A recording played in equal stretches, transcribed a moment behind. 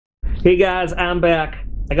Hey guys, I'm back.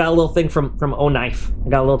 I got a little thing from Oknife. I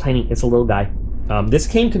got a little tiny, it's a little guy. This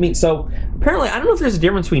came to me, so apparently, I don't know if there's a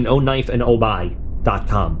difference between Oknife and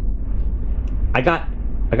obuy.com. I got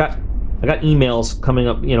emails coming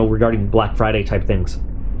up, you know, regarding Black Friday type things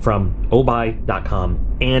from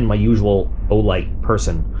obuy.com and my usual Olight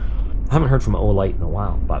person. I haven't heard from Olight in a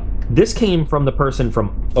while, but this came from the person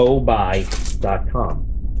from obuy.com.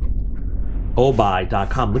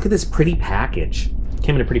 Obuy.com. Look at this pretty package.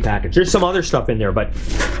 Came in a pretty package. There's some other stuff in there, but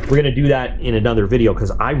we're gonna do that in another video because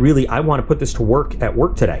I want to put this to work at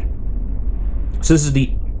work today. So this is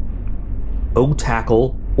the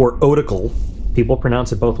Otacle or Otacle. People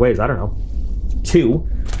pronounce it both ways. I don't know. 2.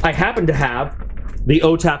 I happen to have the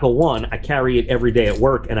Otacle 1. I carry it every day at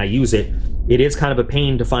work and I use it. It is kind of a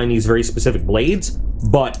pain to find these very specific blades,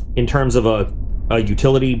 but in terms of a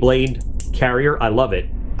utility blade carrier, I love it.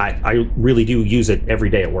 I really do use it every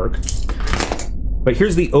day at work. But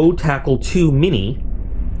here's the Otacle 2 Mini.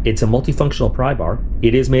 It's a multifunctional pry bar.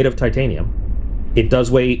 It is made of titanium. It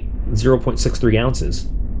does weigh 0.63 ounces.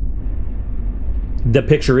 The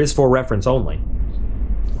picture is for reference only.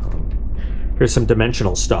 Here's some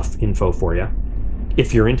dimensional stuff info for you.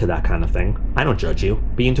 If you're into that kind of thing. I don't judge you.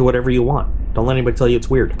 Be into whatever you want. Don't let anybody tell you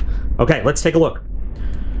it's weird. Okay, let's take a look.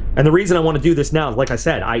 And the reason I want to do this now, like I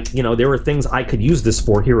said, there were things I could use this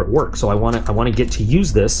for here at work. So I want to get to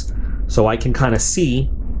use this so I can kind of see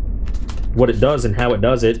what it does and how it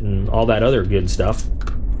does it and all that other good stuff.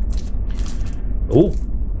 Ooh,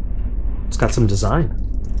 it's got some design.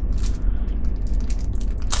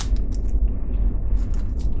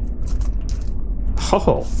 Ho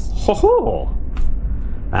ho ho ho.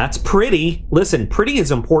 That's pretty. Listen, pretty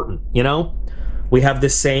is important, you know? We have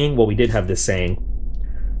this saying, well, we did have this saying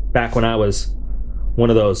back when I was one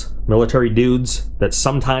of those military dudes that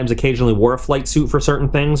sometimes occasionally wore a flight suit for certain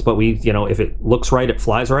things, but we, you know, if it looks right, it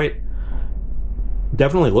flies right.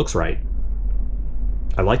 Definitely looks right.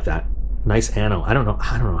 I like that. Nice ano. I don't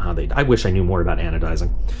know how they, I wish I knew more about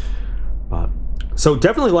anodizing. But, so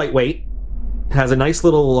definitely lightweight. Has a nice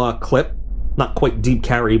little clip. Not quite deep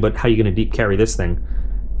carry, but how are you going to deep carry this thing?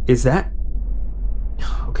 Is that,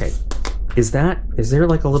 okay. Is there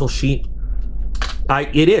like a little sheet?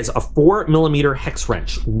 It is a 4mm hex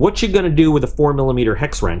wrench. What you gonna do with a 4mm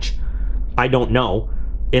hex wrench? I don't know.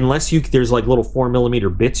 Unless there's like little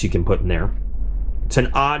 4mm bits you can put in there. It's an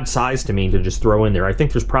odd size to me to just throw in there. I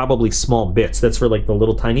think there's probably small bits. That's for like the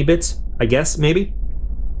little tiny bits, I guess, maybe.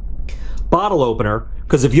 Bottle opener,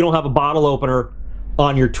 because if you don't have a bottle opener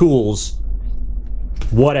on your tools,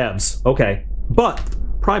 whatevs. Okay. But,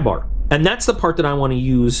 pry bar. And that's the part that I want to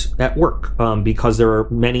use at work, because there are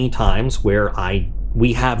many times where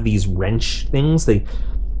we have these wrench things.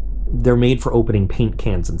 They're made for opening paint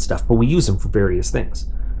cans and stuff, but we use them for various things.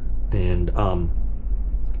 And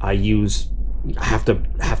I have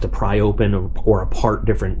to pry open or apart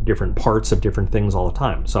different parts of different things all the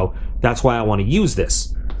time. So that's why I want to use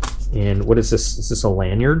this. And what is this? Is this a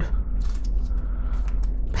lanyard?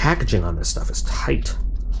 Packaging on this stuff is tight.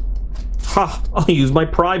 Ha! I'll use my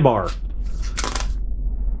pry bar.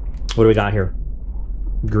 What do we got here?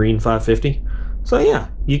 Green 550. So yeah,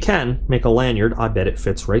 you can make a lanyard. I bet it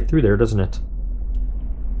fits right through there, doesn't it?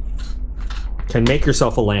 Can make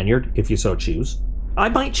yourself a lanyard if you so choose. I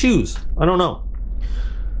might choose. I don't know.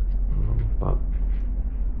 But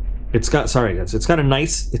it's got, sorry guys, it's got a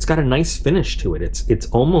nice finish to it. It's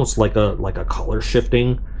almost like a color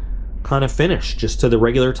shifting kind of finish just to the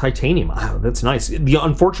regular titanium. Wow, that's nice. The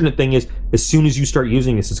unfortunate thing is, as soon as you start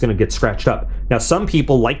using this, it's going to get scratched up. Now, some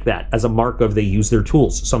people like that as a mark of they use their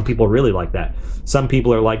tools. Some people really like that. Some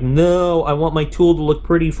people are like, no, I want my tool to look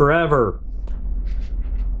pretty forever.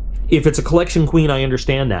 If it's a collection queen, I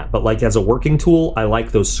understand that. But like as a working tool, I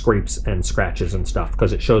like those scrapes and scratches and stuff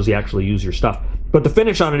because it shows you actually use your stuff. But the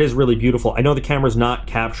finish on it is really beautiful. I know the camera's not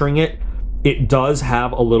capturing it. It does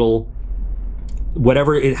have a little,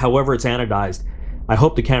 however it's anodized, I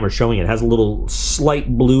hope the camera's showing it. It has a little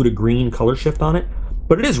slight blue to green color shift on it,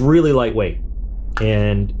 but it is really lightweight.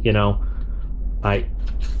 And, you know, oh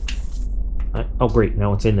great,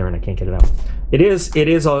 now it's in there and I can't get it out. It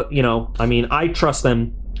is a, you know, I mean, I trust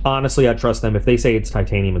them. Honestly, I trust them. If they say it's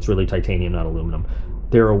titanium, it's really titanium, not aluminum.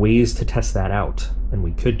 There are ways to test that out, and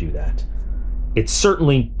we could do that. It's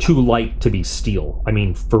certainly too light to be steel. I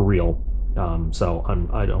mean, for real. So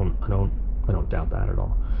I don't doubt that at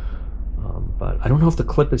all. But I don't know if the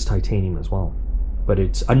clip is titanium as well. But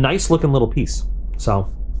it's a nice looking little piece.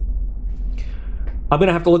 So I'm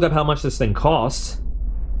gonna have to look up how much this thing costs.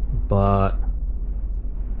 But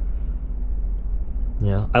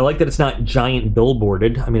Yeah, I like that it's not giant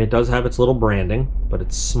billboarded. I mean, it does have its little branding, but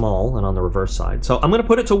it's small and on the reverse side. So I'm going to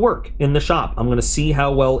put it to work in the shop. I'm going to see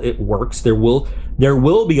how well it works. There will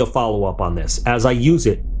be a follow-up on this as I use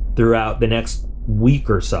it throughout the next week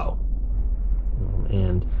or so.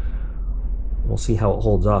 And we'll see how it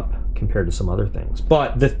holds up compared to some other things.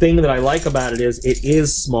 But the thing that I like about it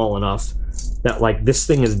is small enough that, like, this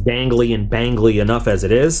thing is dangly and bangly enough as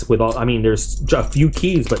it is. With all, I mean, there's a few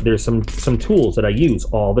keys, but there's some tools that I use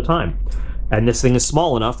all the time. And this thing is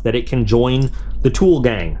small enough that it can join the tool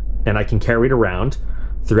gang, and I can carry it around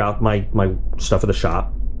throughout my stuff at the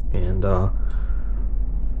shop. And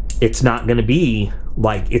it's not going to be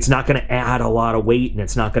like, it's not going to add a lot of weight, and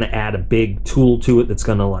it's not going to add a big tool to it that's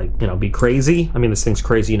going to, like, you know, be crazy. I mean, this thing's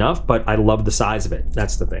crazy enough, but I love the size of it.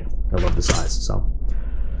 That's the thing. I love the size. So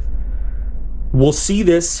we'll see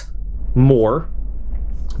this more.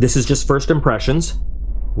 This is just first impressions.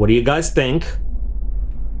 What do you guys think?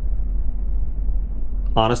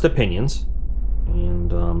 Honest opinions.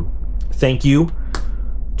 And thank you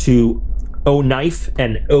to Oknife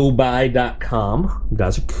and Obuy.com. You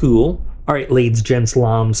guys are cool. All right, ladies, gents,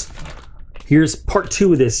 loms. Here's part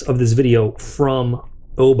 2 of this video from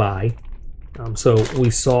Obuy. So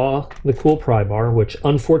we saw the cool pry bar, which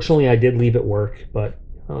unfortunately I did leave at work, but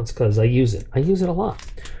it's because I use it. I use it a lot.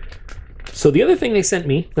 So the other thing they sent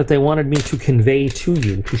me that they wanted me to convey to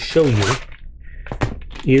you, to show you,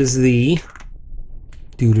 is the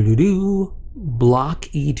Block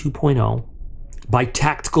E 2.0 by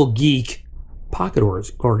Tactical Geek pocket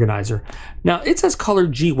organizer. Now it says color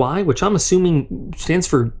GY, which I'm assuming stands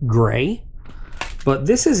for gray, but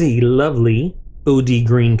this is a lovely OD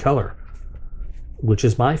green color, which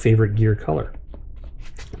is my favorite gear color.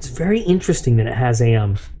 It's very interesting that it has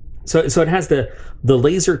a so it has the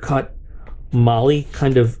laser cut molly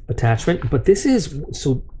kind of attachment, but this is,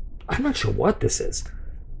 so I'm not sure what this is.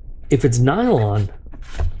 If it's nylon,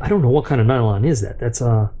 I don't know what kind of nylon is that. That's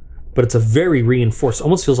but it's a very reinforced,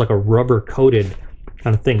 almost feels like a rubber coated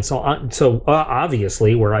kind of thing. So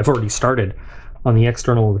obviously, where I've already started on the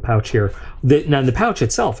external of the pouch here. Now the pouch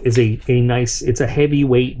itself is a nice, it's a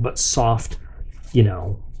heavyweight but soft, you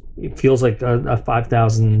know, it feels like a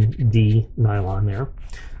 5000D nylon there.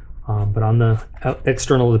 But on the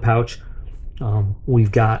external of the pouch,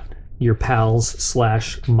 we've got your PALS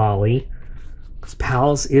 / Molly.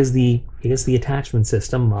 PALS is the attachment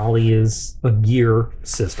system. Molly is a gear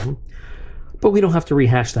system. But we don't have to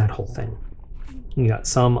rehash that whole thing. You got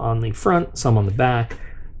some on the front, some on the back.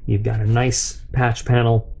 You've got a nice patch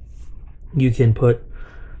panel. You can put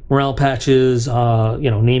morale patches,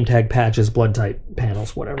 you know, name tag patches, blood type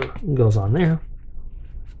panels, whatever goes on there.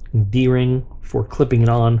 D-ring for clipping it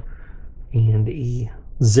on, and a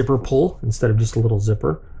zipper pull instead of just a little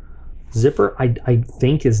zipper. Zipper, I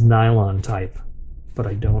think, is nylon type, but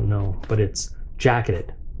I don't know. But it's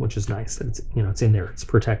jacketed, which is nice that it's, you know, it's in there, it's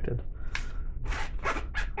protected.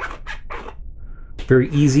 Very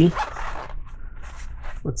easy.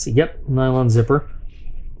 Let's see. Yep, nylon zipper.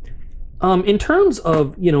 In terms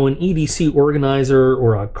of, you know, an EDC organizer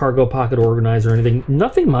or a cargo pocket organizer or anything,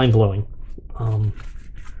 nothing mind-blowing.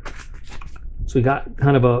 So we got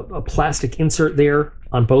kind of a plastic insert there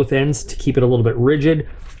on both ends to keep it a little bit rigid.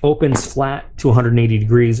 Opens flat to 180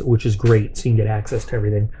 degrees, which is great, so you can get access to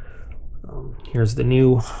everything. Here's the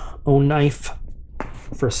new Oknife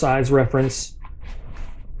for size reference.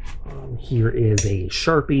 Here is a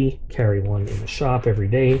Sharpie. Carry one in the shop every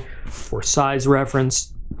day for size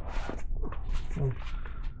reference.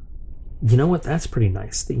 You know what? That's pretty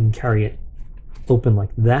nice that you can carry it open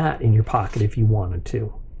like that in your pocket if you wanted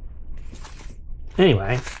to.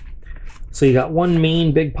 Anyway, so you got one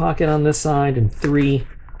main big pocket on this side and 3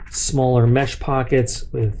 smaller mesh pockets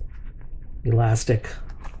with elastic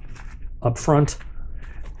up front,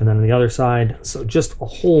 and then on the other side, so just a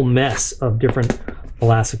whole mess of different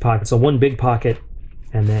elastic pockets. So one big pocket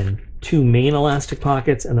and then 2 main elastic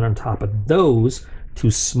pockets, and then on top of those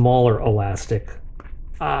 2 smaller elastic,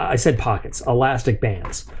 I said pockets, elastic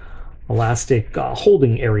bands, elastic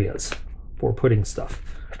holding areas for putting stuff.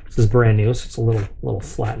 This is brand new, so it's a little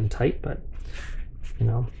flat and tight, but you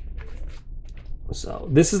know. So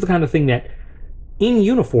this is the kind of thing that in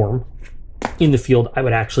uniform in the field I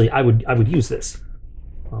would use this.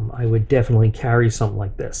 I would definitely carry something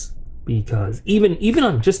like this, because even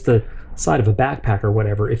on just the side of a backpack or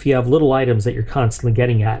whatever, if you have little items that you're constantly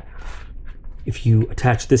getting at, if you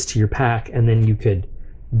attach this to your pack and then you could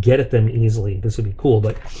get at them easily, this would be cool.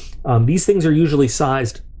 But these things are usually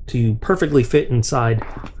sized to perfectly fit inside.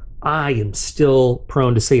 I am still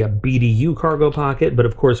prone to say a BDU cargo pocket, but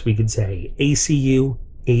of course we could say ACU,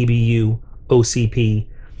 ABU, OCP,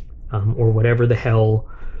 or whatever the hell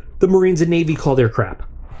the Marines and Navy call their crap.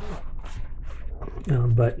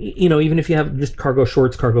 But, you know, even if you have just cargo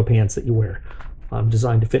shorts, cargo pants that you wear,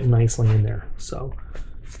 designed to fit nicely in there. So,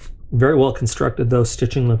 very well constructed, though.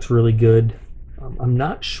 Stitching looks really good. I'm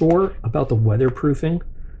not sure about the weatherproofing,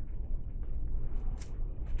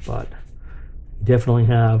 but definitely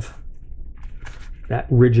have that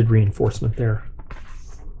rigid reinforcement there.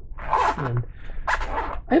 And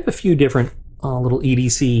I have a few different little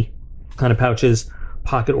EDC kind of pouches,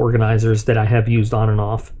 pocket organizers that I have used on and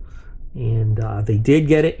off. And they did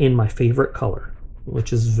get it in my favorite color,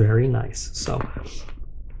 which is very nice. So,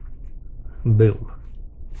 boom.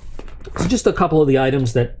 So just a couple of the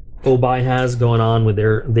items that Obuy has going on with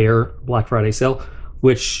their Black Friday sale,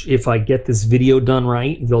 which if I get this video done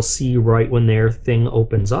right, you'll see right when their thing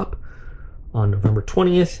opens up on November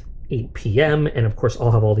 20th, 8 p.m. And of course,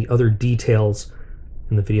 I'll have all the other details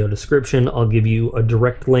in the video description. I'll give you a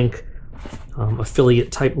direct link,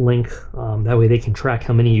 affiliate type link. That way they can track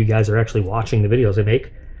how many of you guys are actually watching the videos I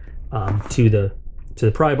make, to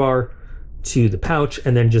the pry bar, to the pouch,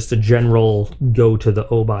 and then just a general go to the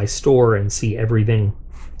Obuy store and see everything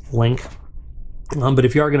link. But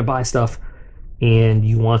if you are going to buy stuff and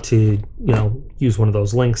you want to, you know, use one of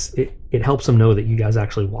those links, it helps them know that you guys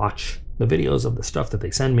actually watch the videos of the stuff that they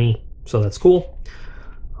send me. So that's cool.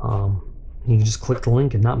 You can just click the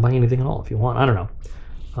link and not buy anything at all if you want. I don't know.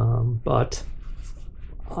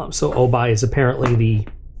 So Obuy is apparently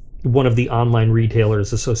one of the online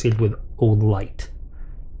retailers associated with Ultralight.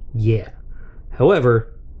 Yeah.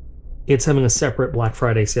 However, it's having a separate Black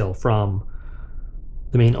Friday sale from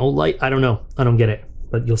the main Ultralight. I don't know. I don't get it.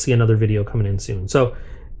 But you'll see another video coming in soon. So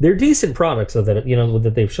they're decent products that, you know,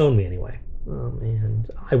 that they've shown me anyway. And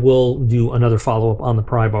I will do another follow-up on the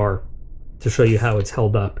pry bar to show you how it's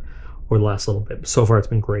held up over the last little bit. So far, it's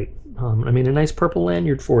been great. I made a nice purple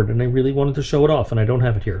lanyard for it, and I really wanted to show it off, and I don't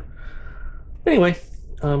have it here. Anyway,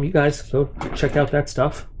 you guys go check out that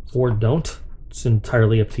stuff, or don't. It's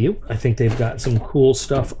entirely up to you. I think they've got some cool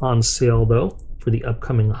stuff on sale, though, for the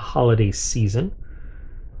upcoming holiday season.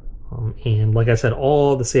 And like I said,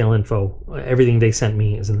 all the sale info, everything they sent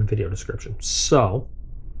me is in the video description. So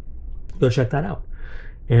go check that out.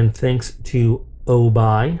 And thanks to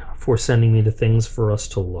Obuy for sending me the things for us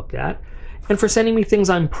to look at, and for sending me things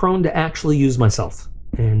I'm prone to actually use myself.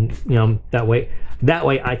 And, you know, that way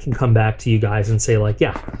I can come back to you guys and say, like,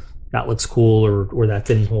 yeah, that looks cool, or that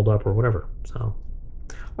didn't hold up, or whatever. So,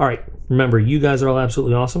 all right, remember, you guys are all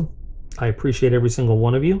absolutely awesome. I appreciate every single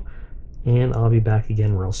one of you, and I'll be back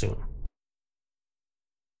again real soon.